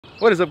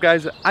What is up,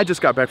 guys? I just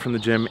got back from the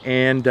gym,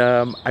 and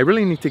I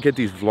really need to get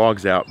these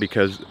vlogs out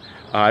because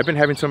I've been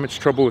having so much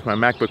trouble with my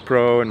MacBook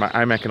Pro and my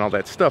iMac and all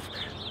that stuff.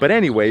 But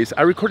anyways,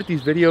 I recorded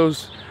these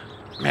videos.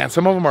 Man,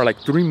 some of them are like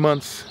 3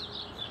 months,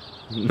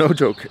 no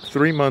joke,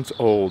 3 months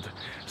old.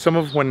 Some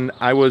of when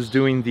I was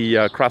doing the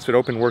CrossFit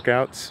Open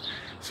workouts.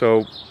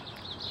 So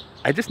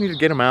I just need to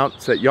get them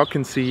out so that y'all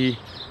can see,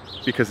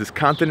 because this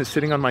content is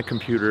sitting on my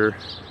computer.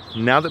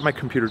 Now that my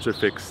computers are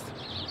fixed,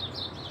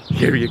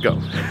 here you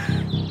go.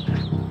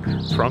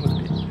 What's wrong with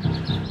me?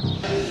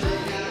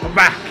 I'm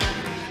back.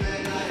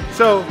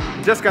 So,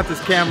 just got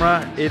this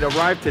camera. It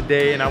arrived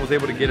today and I was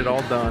able to get it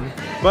all done.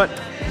 But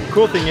the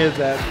cool thing is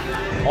that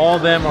all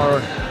of them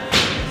are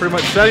pretty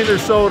much selling their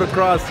soul to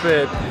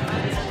CrossFit.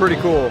 It's pretty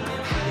cool.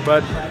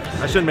 But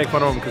I shouldn't make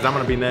fun of them because I'm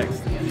gonna be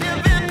next.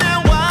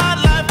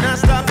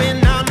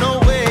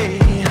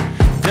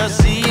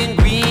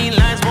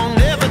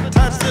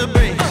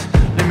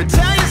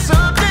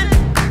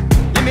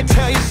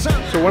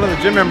 So one of the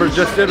gym members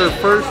just did her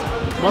first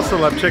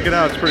muscle up. Check it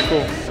out, it's pretty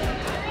cool.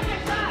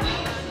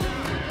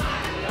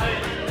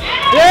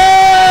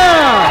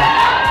 Yeah!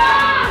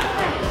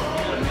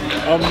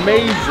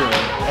 Amazing,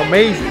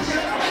 amazing.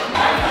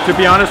 To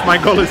be honest, my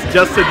goal is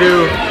just to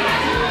do,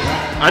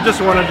 I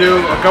just want to do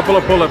a couple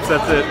of pull-ups,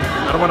 that's it.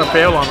 I don't want to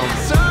fail on them.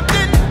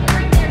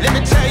 Let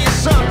me tell you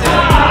something.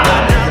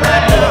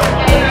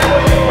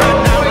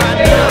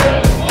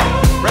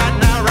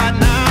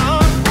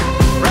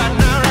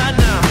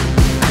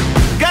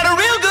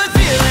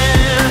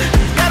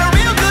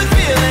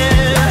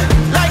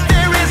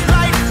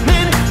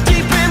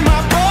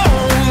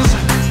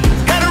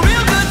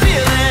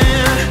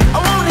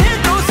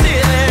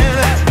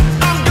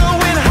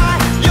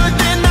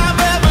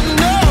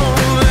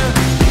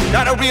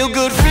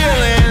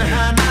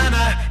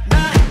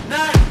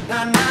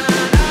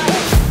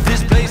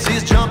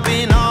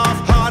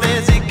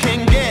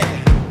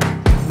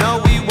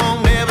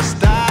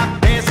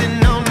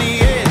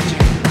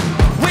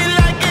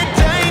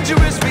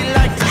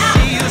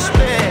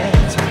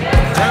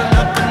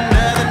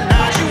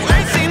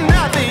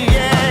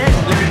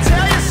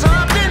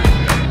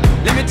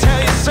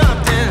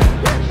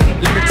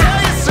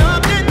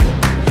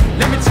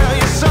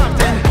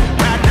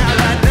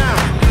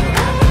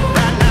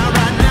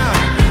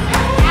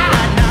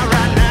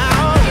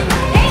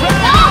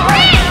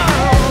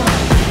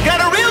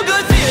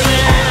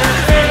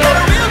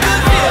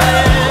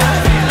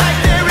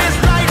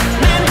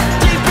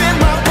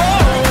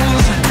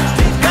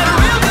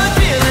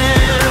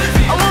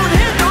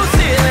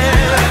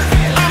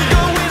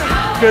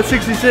 Got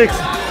 66,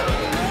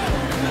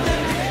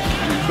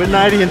 but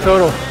 90 in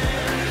total.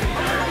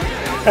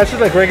 That's just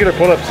like regular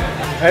pull-ups.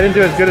 I didn't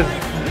do as good as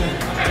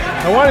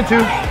I wanted to,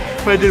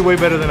 but I did way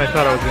better than I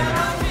thought I was gonna.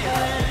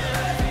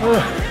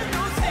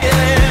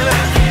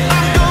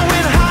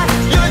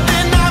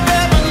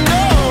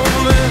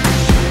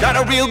 Got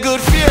a real good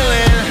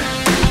feeling.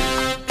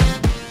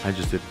 I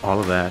just did all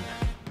of that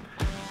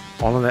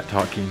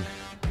talking,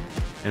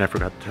 and I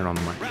forgot to turn on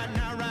the mic.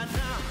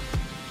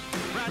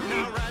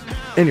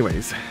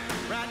 Anyways,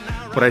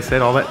 what I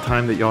said all that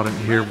time that y'all didn't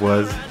hear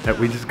was that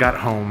we just got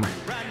home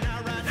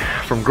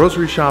from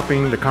grocery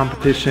shopping, the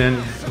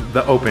competition,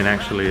 the open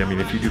actually. I mean,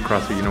 if you do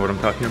CrossFit, you know what I'm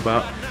talking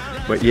about.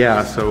 But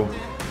yeah, so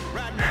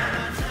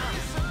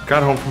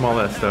got home from all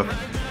that stuff,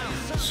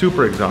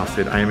 super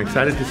exhausted. I am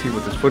excited to see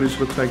what this footage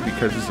looks like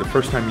because this is the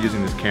first time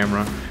using this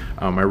camera.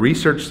 I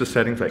researched the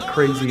settings like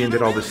crazy and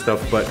did all this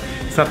stuff, but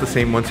it's not the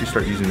same once you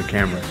start using the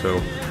camera.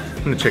 So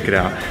I'm gonna check it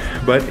out.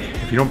 But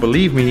if you don't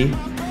believe me,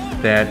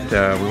 that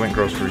we went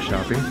grocery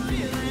shopping.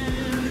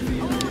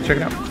 Check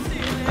it out.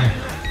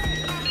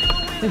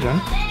 Hey,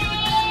 John.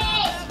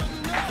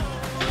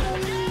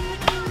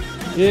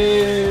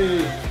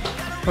 Yay!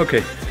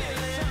 Okay.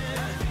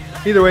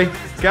 Either way,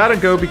 gotta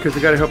go because I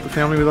gotta help the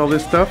family with all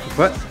this stuff.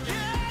 But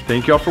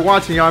thank y'all for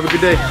watching. Y'all have a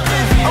good day.